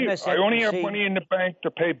rest. I only have money in the bank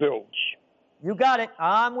to pay bills. You got it.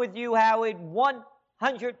 I'm with you, Howard, 100%.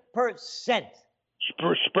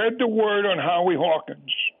 Spread the word on Howie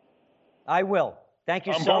Hawkins. I will. Thank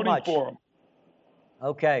you so much. I'm voting for him.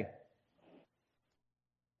 Okay.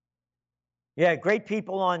 Yeah, great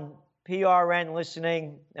people on PRN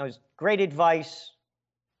listening. That was great advice.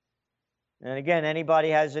 And again, anybody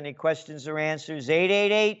has any questions or answers,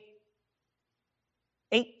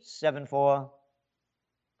 888-874-4888,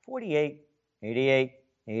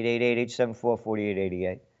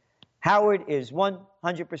 888-874-4888. Howard is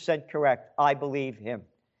 100% correct. I believe him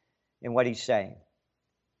in what he's saying.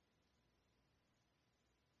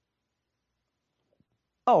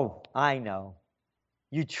 Oh, I know.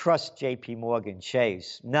 You trust J.P. Morgan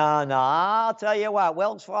Chase. No, I'll tell you what,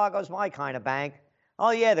 Wells Fargo's my kind of bank. Oh,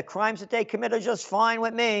 yeah, the crimes that they commit are just fine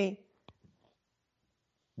with me.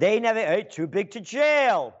 They never, hey, too big to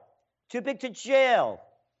jail. Too big to jail.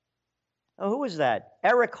 Oh, who was that?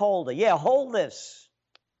 Eric Holder. Yeah, hold this.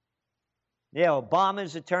 Yeah,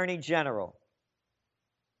 Obama's Attorney General.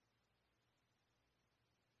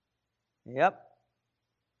 Yep.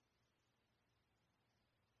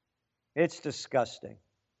 It's disgusting.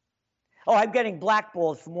 Oh, I'm getting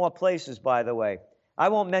blackballed from more places, by the way. I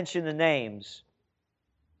won't mention the names.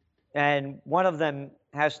 And one of them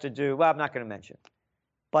has to do, well, I'm not going to mention.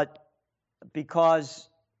 But because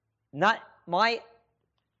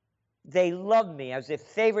they love me as their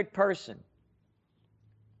favorite person.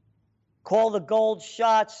 Call the gold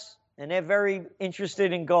shots, and they're very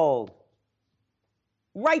interested in gold.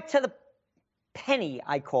 Right to the penny,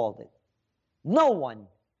 I called it. No one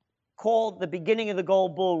called the beginning of the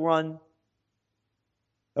gold bull run.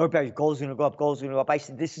 Everybody, gold's going to go up, gold's going to go up. I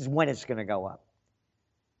said, this is when it's going to go up.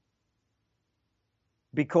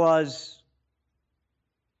 Because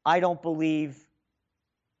I don't believe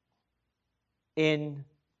in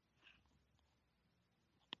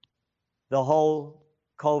the whole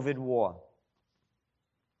COVID war.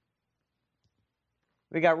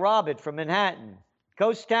 We got Robert from Manhattan.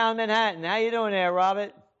 Coast Town, Manhattan. How you doing there,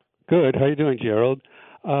 Robert? Good. How you doing, Gerald?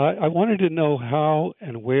 I wanted to know how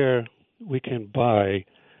and where we can buy,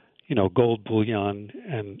 gold bullion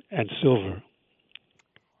and silver.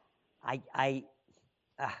 I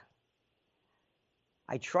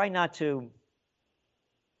try not to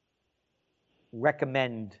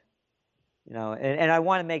recommend, and I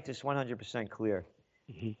want to make this 100% clear.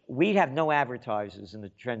 Mm-hmm. We have no advertisers in the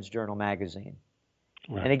Trends Journal magazine.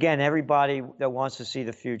 Right. And again, everybody that wants to see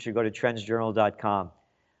the future, go to trendsjournal.com.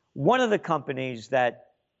 One of the companies that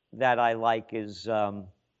I like is that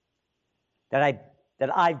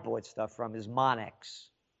I've bought stuff from is Monex,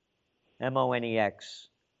 MONEX,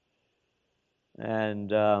 and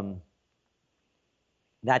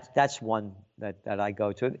that's one that I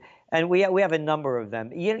go to, and we have a number of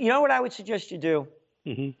them. You know what I would suggest you do?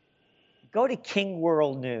 Mm-hmm. Go to King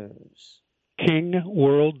World News. King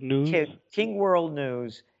World News. King World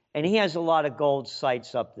News, and he has a lot of gold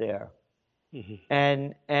sites up there.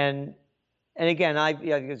 Mm-hmm. And again,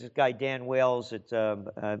 there's this guy Dan Wales at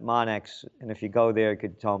Monex, and if you go there, you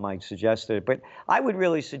could tell him I suggested it. But I would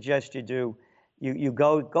really suggest you do. You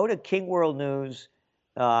go to King World News,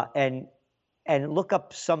 and look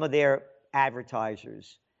up some of their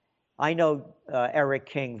advertisers. I know Eric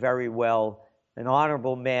King very well, an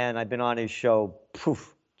honorable man. I've been on his show.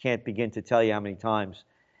 Can't begin to tell you how many times.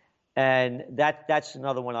 And that's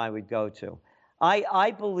another one I would go to.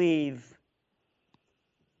 I believe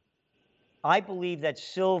that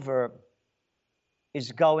silver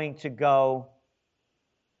is going to go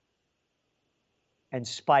and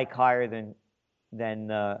spike higher than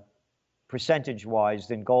percentage-wise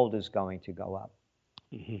than gold is going to go up.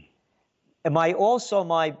 Mm-hmm. And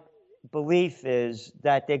my belief is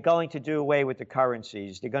that they're going to do away with the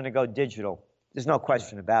currencies. They're going to go digital. There's no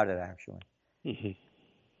question about it, actually. Mm-hmm.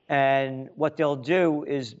 And what they'll do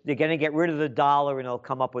is they're going to get rid of the dollar and they'll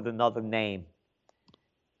come up with another name.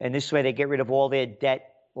 And this way they get rid of all their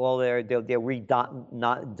debt, all they'll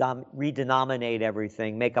redenominate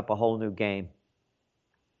everything, make up a whole new game.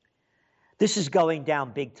 This is going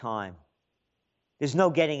down big time. There's no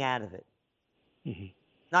getting out of it. Mm-hmm.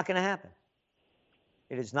 Not going to happen.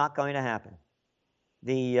 It is not going to happen.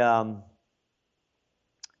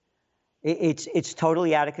 It's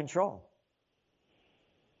totally out of control.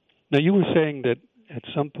 Now, you were saying that at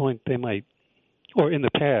some point they might, or in the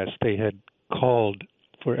past, they had called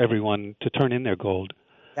for everyone to turn in their gold.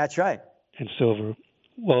 That's right. And silver.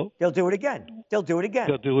 Well, they'll do it again. They'll do it again.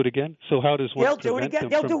 They'll do it again? So how does one prevent them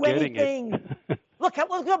They'll from do getting anything. it? Look at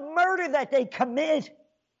the murder that they commit.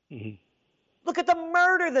 Mm-hmm. Look at the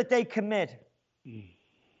murder that they commit. Mm.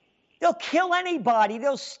 They'll kill anybody.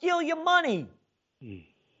 They'll steal your money. Mm.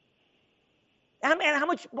 I mean, how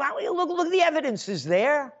much? Wow, look at the evidence is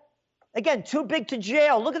there. Again, too big to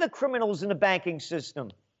jail. Look at the criminals in the banking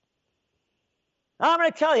system. I'm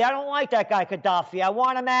going to tell you, I don't like that guy Gaddafi. I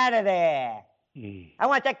want him out of there. Mm. I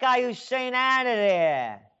want that guy Hussein out of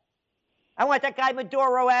there. I want that guy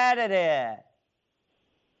Maduro out of there.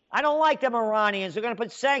 I don't like them Iranians. They're going to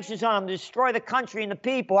put sanctions on them, destroy the country and the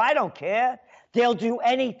people. I don't care. They'll do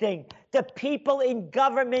anything. The people in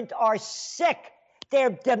government are sick. They're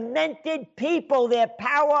demented people. They're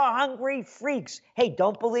power-hungry freaks. Hey,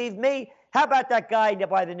 don't believe me? How about that guy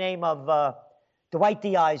by the name of Dwight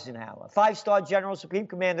D. Eisenhower, 5-star General, Supreme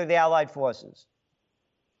Commander of the Allied Forces?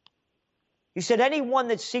 He said, anyone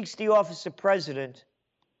that seeks the office of president,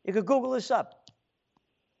 you could Google this up,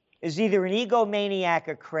 is either an egomaniac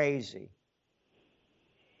or crazy.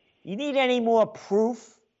 You need any more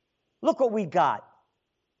proof? Look what we got.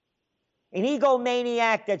 An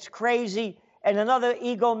egomaniac that's crazy and another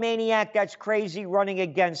egomaniac that's crazy running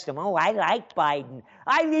against him. Oh, I like Biden.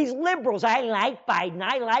 These liberals, I like Biden.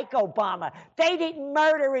 I like Obama. They didn't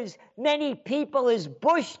murder as many people as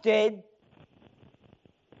Bush did.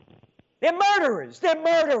 They're murderers. They're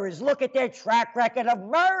murderers. Look at their track record of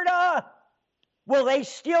murder. Will they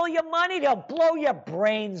steal your money? They'll blow your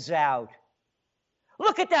brains out.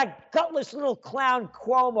 Look at that gutless little clown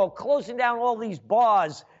Cuomo closing down all these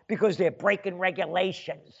bars because they're breaking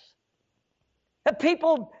regulations. The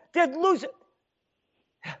people, they're losing.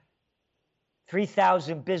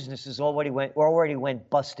 3,000 businesses already went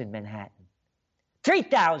bust in Manhattan.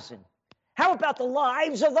 3,000. How about the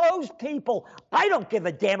lives of those people? I don't give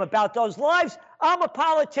a damn about those lives. I'm a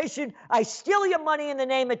politician. I steal your money in the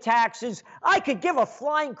name of taxes. I could give a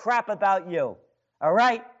flying crap about you. All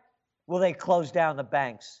right? Will they close down the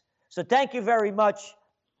banks? So thank you very much,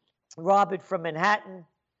 Robert from Manhattan.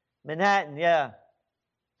 Manhattan, yeah.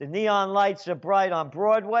 The neon lights are bright on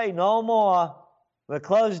Broadway. No more. We're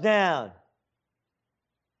closed down.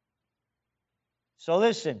 So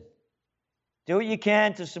listen. Do what you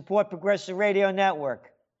can to support Progressive Radio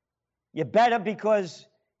Network. You better, because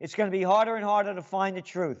it's going to be harder and harder to find the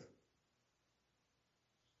truth.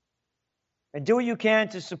 And do what you can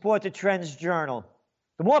to support the Trends Journal.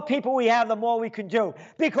 The more people we have, the more we can do.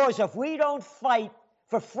 Because if we don't fight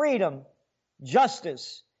for freedom,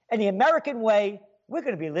 justice, and the American way, we're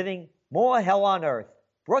going to be living more hell on earth.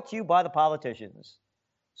 Brought to you by the politicians.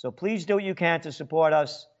 So please do what you can to support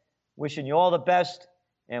us. Wishing you all the best,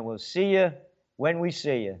 and we'll see you when we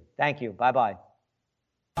see you. Thank you. Bye-bye.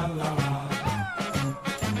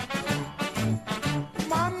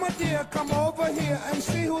 Mama dear, come over here and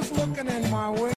see who's looking in my way.